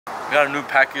We got a new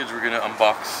package we're gonna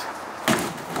unbox.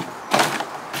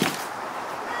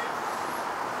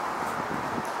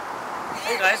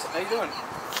 Hey guys, how you doing?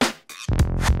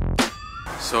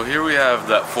 So here we have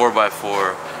that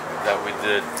 4x4 that we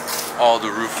did all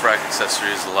the roof rack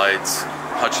accessories, lights,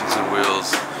 Hutchinson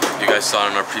wheels. You guys saw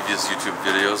it in our previous YouTube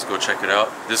videos, go check it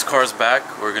out. This car's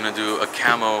back. We're gonna do a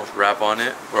camo wrap on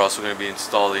it. We're also gonna be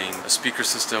installing a speaker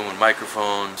system with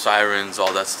microphone, sirens,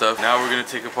 all that stuff. Now we're gonna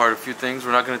take apart a few things.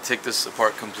 We're not gonna take this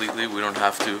apart completely. We don't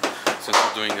have to, since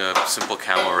we're doing a simple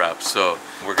camo wrap. So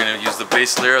we're gonna use the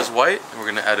base layer as white, and we're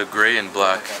gonna add a gray and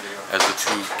black as the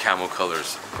two camo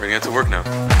colors. We're gonna get to work now.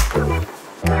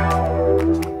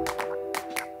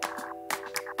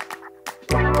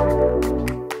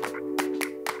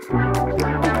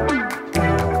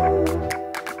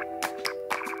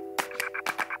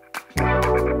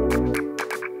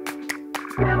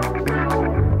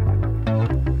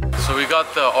 So we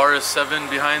got the RS7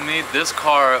 behind me. This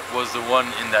car was the one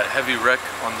in that heavy wreck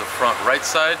on the front right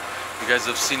side. You guys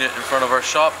have seen it in front of our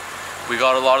shop. We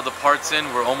got a lot of the parts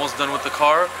in. We're almost done with the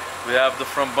car. We have the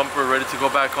front bumper ready to go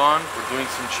back on. We're doing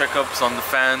some checkups on the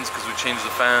fans because we changed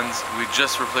the fans. We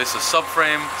just replaced the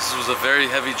subframe. This was a very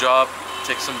heavy job. It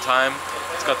takes some time.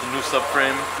 It's got the new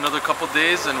subframe. Another couple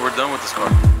days and we're done with this car.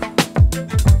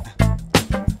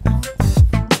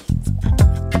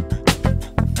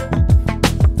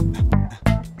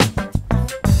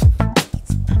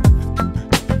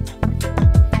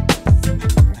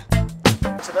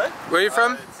 Where are you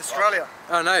from? Australia.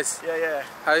 Oh, nice. Yeah.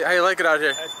 How you like it out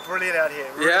here? It's brilliant out here.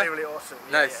 Really awesome.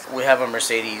 Nice. We have a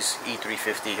Mercedes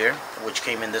E350 here, which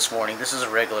came in this morning. This is a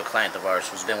regular client of ours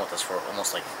who's been with us for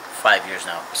almost like 5 years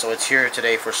now. So it's here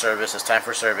today for service. It's time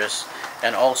for service.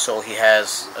 And also he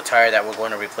has a tire that we're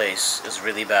going to replace. It's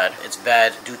really bad. It's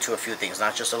bad due to a few things,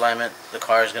 not just alignment. The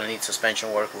car is going to need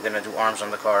suspension work. We're going to do arms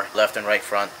on the car, left and right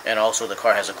front. And also the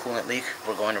car has a coolant leak.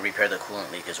 We're going to repair the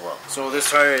coolant leak as well. So this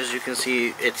tire, as you can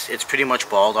see, it's pretty much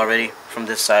bald already from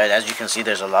this side. As you can see,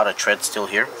 there's a lot of tread still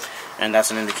here. And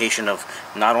that's an indication of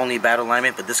not only bad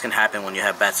alignment, but this can happen when you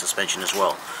have bad suspension as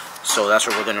well. So that's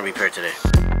what we're going to repair today.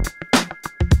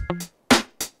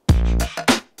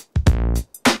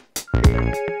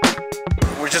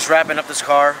 We're just wrapping up this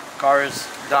car. Car is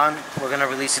done. We're going to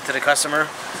release it to the customer.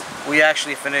 We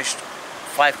actually finished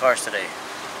 5 cars today.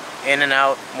 In and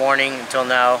out, morning until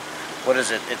now. What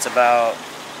is it? It's about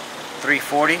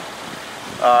 3:40.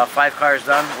 5 cars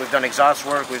done. We've done exhaust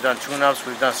work, we've done tune-ups,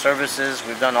 we've done services,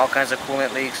 we've done all kinds of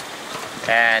coolant leaks,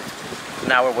 and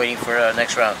now we're waiting for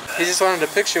next round. He just wanted a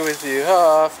picture with you.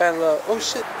 Oh, fan love. Oh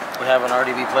shit. We have an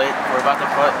RDB plate we're about to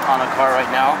put on a car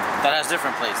right now that has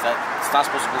different plates. It's not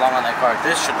supposed to belong on that car.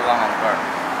 This should belong on the car.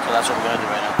 So that's what we're going to do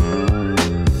right now.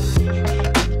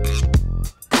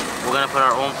 We're going to put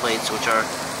our own plates, which are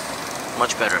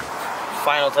much better.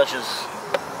 Final touches.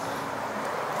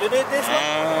 You need this one?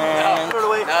 And throw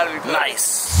it away.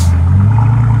 Nice.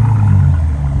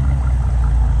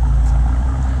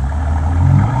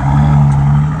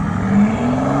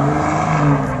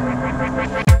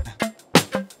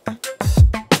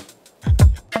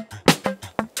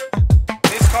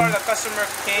 This car, the customer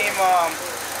came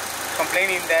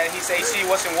complaining that his AC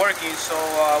wasn't working, so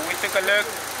we took a look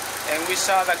and we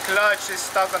saw the clutch is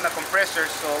stuck on the compressor,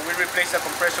 so we replaced the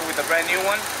compressor with a brand new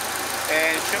one.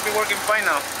 And it should be working fine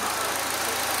now.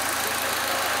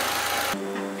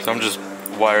 So I'm just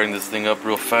wiring this thing up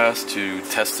real fast to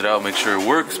test it out, make sure it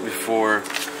works before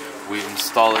we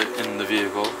install it in the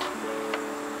vehicle.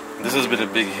 This has been a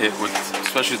big hit with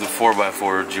especially the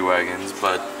 4x4 G-Wagons,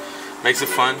 but makes it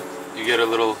fun. You get a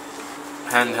little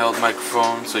handheld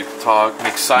microphone so you can talk,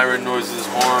 make siren noises,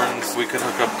 horns. We could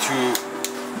hook up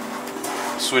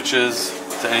 2 switches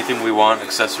to anything we want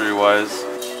accessory wise.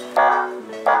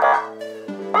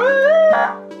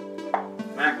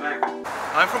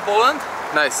 I'm from Poland.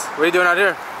 Nice. What are you doing out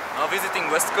here? Visiting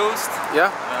West Coast.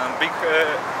 Yeah? Big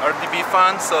RDB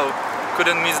fan, so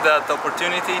couldn't miss that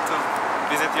opportunity to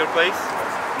visit your place.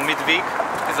 Meet Vic,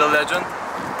 he's a legend.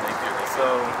 Thank you.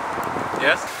 So,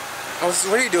 yes. Oh, so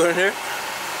what are you doing here?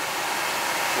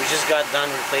 We just got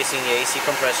done replacing the AC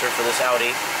compressor for this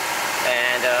Audi,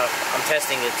 and I'm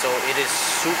testing it. So it is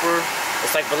super.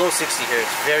 It's like below 60 here.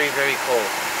 It's very, very cold,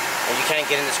 and you can't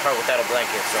get in this car without a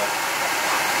blanket. So.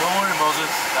 Don't worry,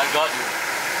 Moses. I got you.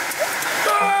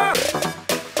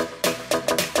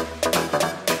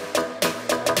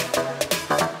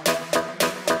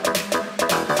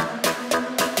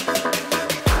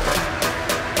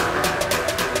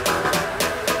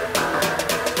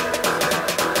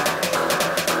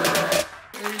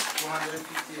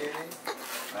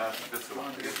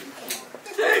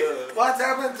 What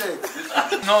happened to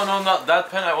it? No, No, not that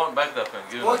pen. I want back that pen.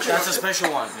 Give it. That's a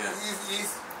special one. Yeah.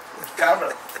 He's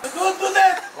camera. Don't do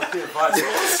that! Okay, fine.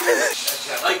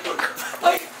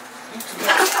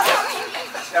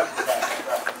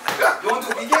 You want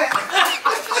to begin?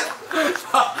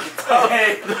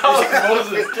 Hey, that was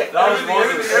Moses. That was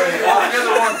Moses.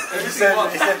 He said,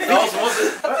 That was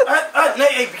Moses.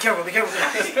 Hey, be careful, be careful.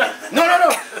 No.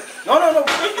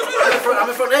 I'm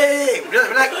in front. Hey,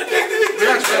 relax.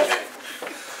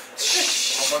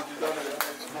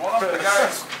 One of the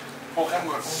guys for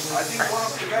hamburgers. I think one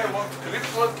of the guys wants to clip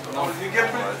foot. No, you get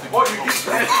me. Oh, you get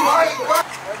me.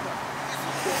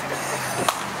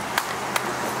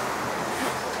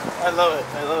 I love it.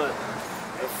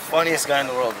 The funniest guy in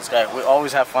the world, this guy. We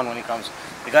always have fun when he comes.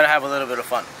 You gotta have a little bit of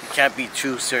fun. You can't be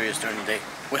too serious during the day.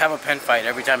 We have a pen fight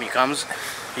every time he comes.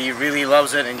 He really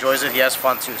loves it, enjoys it. He has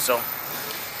fun too, so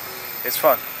it's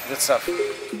fun. Good stuff.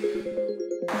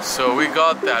 So we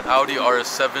got that Audi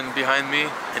RS7 behind me.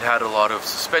 It had a lot of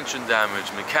suspension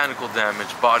damage, mechanical damage,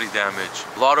 body damage.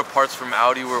 A lot of parts from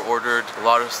Audi were ordered. A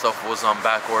lot of stuff was on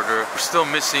back order. We're still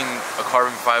missing a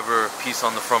carbon fiber piece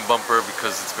on the front bumper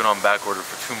because it's been on back order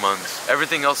for 2 months.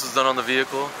 Everything else is done on the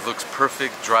vehicle. It looks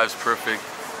perfect, drives perfect.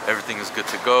 Everything is good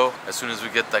to go. As soon as we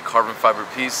get that carbon fiber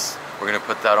piece, we're gonna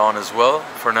put that on as well.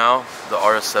 For now, the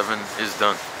RS7 is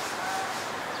done.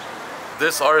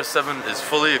 This RS7 is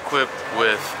fully equipped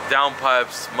with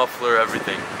downpipes, muffler,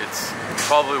 everything. It's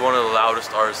probably one of the loudest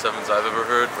RS7s I've ever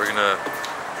heard. We're gonna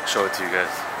show it to you guys.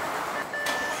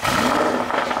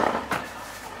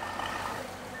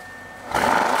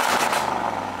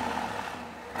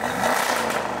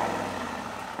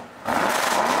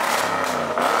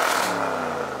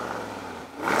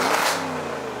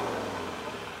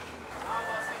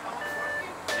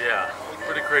 Yeah,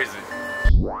 pretty crazy.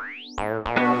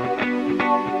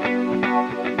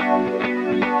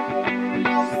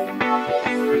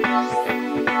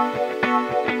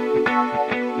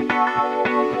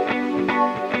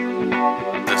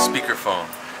 The speakerphone,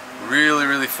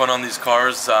 really fun on these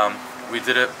cars. We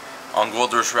did it on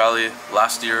Gold Rush Rally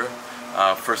last year,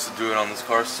 first to do it on this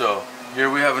car. So here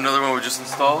we have another one we just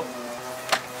installed.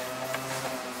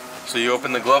 So you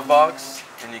open the glove box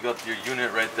and you got your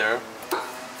unit right there.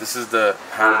 This is the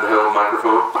handheld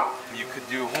microphone. You could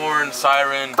do horn,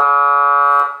 siren.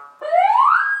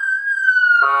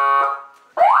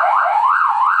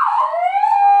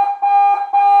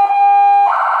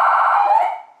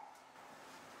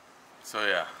 So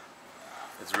yeah,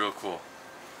 it's real cool.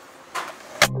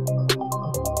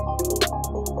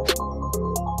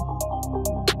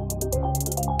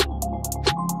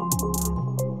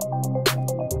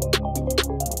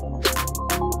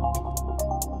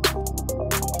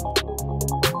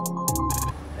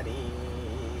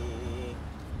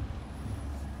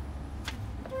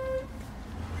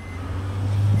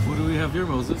 What do we have here,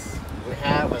 Moses? We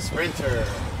have a Sprinter.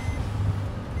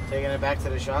 Taking it back to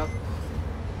the shop.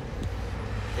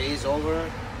 Day's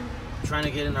over. Trying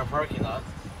to get in our parking lot.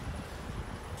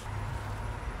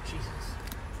 Jesus.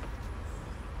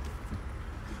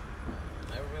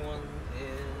 Everyone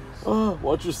is... Oh,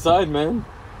 watch your side, man.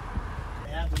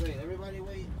 They have to wait. Everybody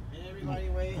wait. Everybody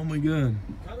wait. Oh my god.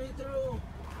 Coming through.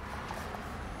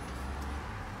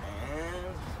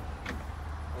 And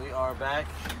we are back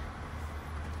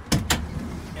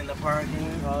in the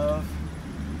parking of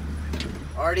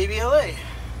RDBLA.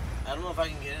 I don't know if I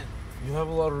can get in. You have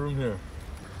a lot of room here.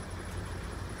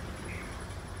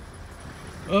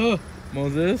 Oh,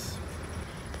 Moses,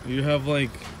 you have like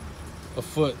a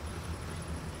foot.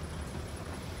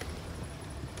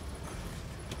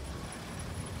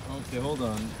 Okay, hold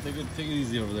on. Take it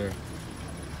easy over there.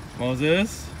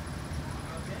 Moses,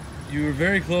 you were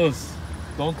very close.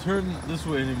 Don't turn this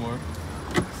way anymore.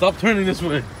 Stop turning this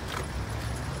way.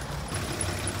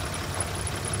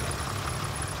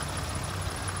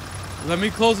 Let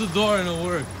me close the door and it'll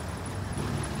work.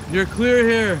 You're clear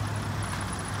here.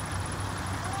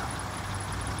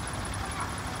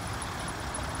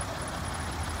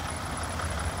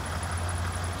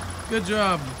 Good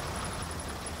job.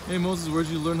 Hey Moses, where'd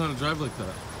you learn how to drive like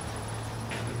that?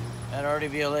 At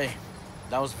RDBLA.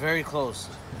 That was very close.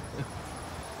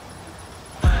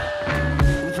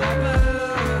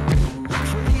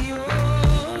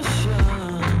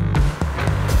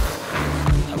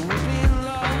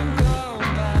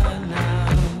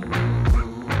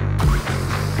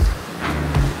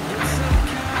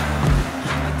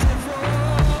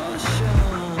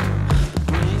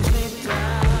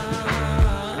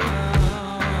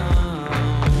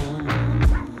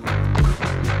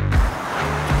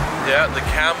 Yeah, the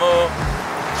CAMO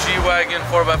G-Wagon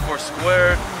 4x4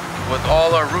 squared with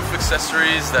all our roof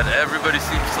accessories that everybody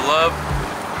seems to love.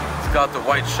 got the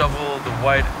white shovel, the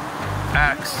white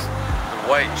axe, the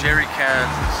white jerry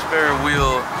cans, the spare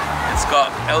wheel. It's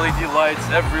got LED lights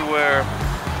everywhere.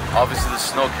 Obviously the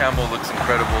snow camo looks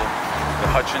incredible. The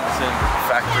Hutchinson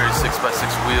factory 6x6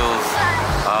 wheels.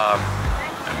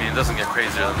 I mean, it doesn't get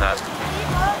crazier than that.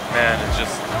 Man,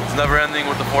 it's never ending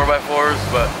with the 4x4s,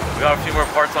 but we got a few more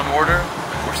parts on order.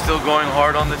 We're still going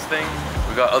hard on this thing.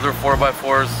 We got other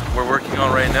 4x4s we're working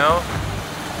on right now,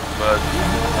 but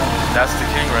that's the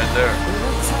king right there.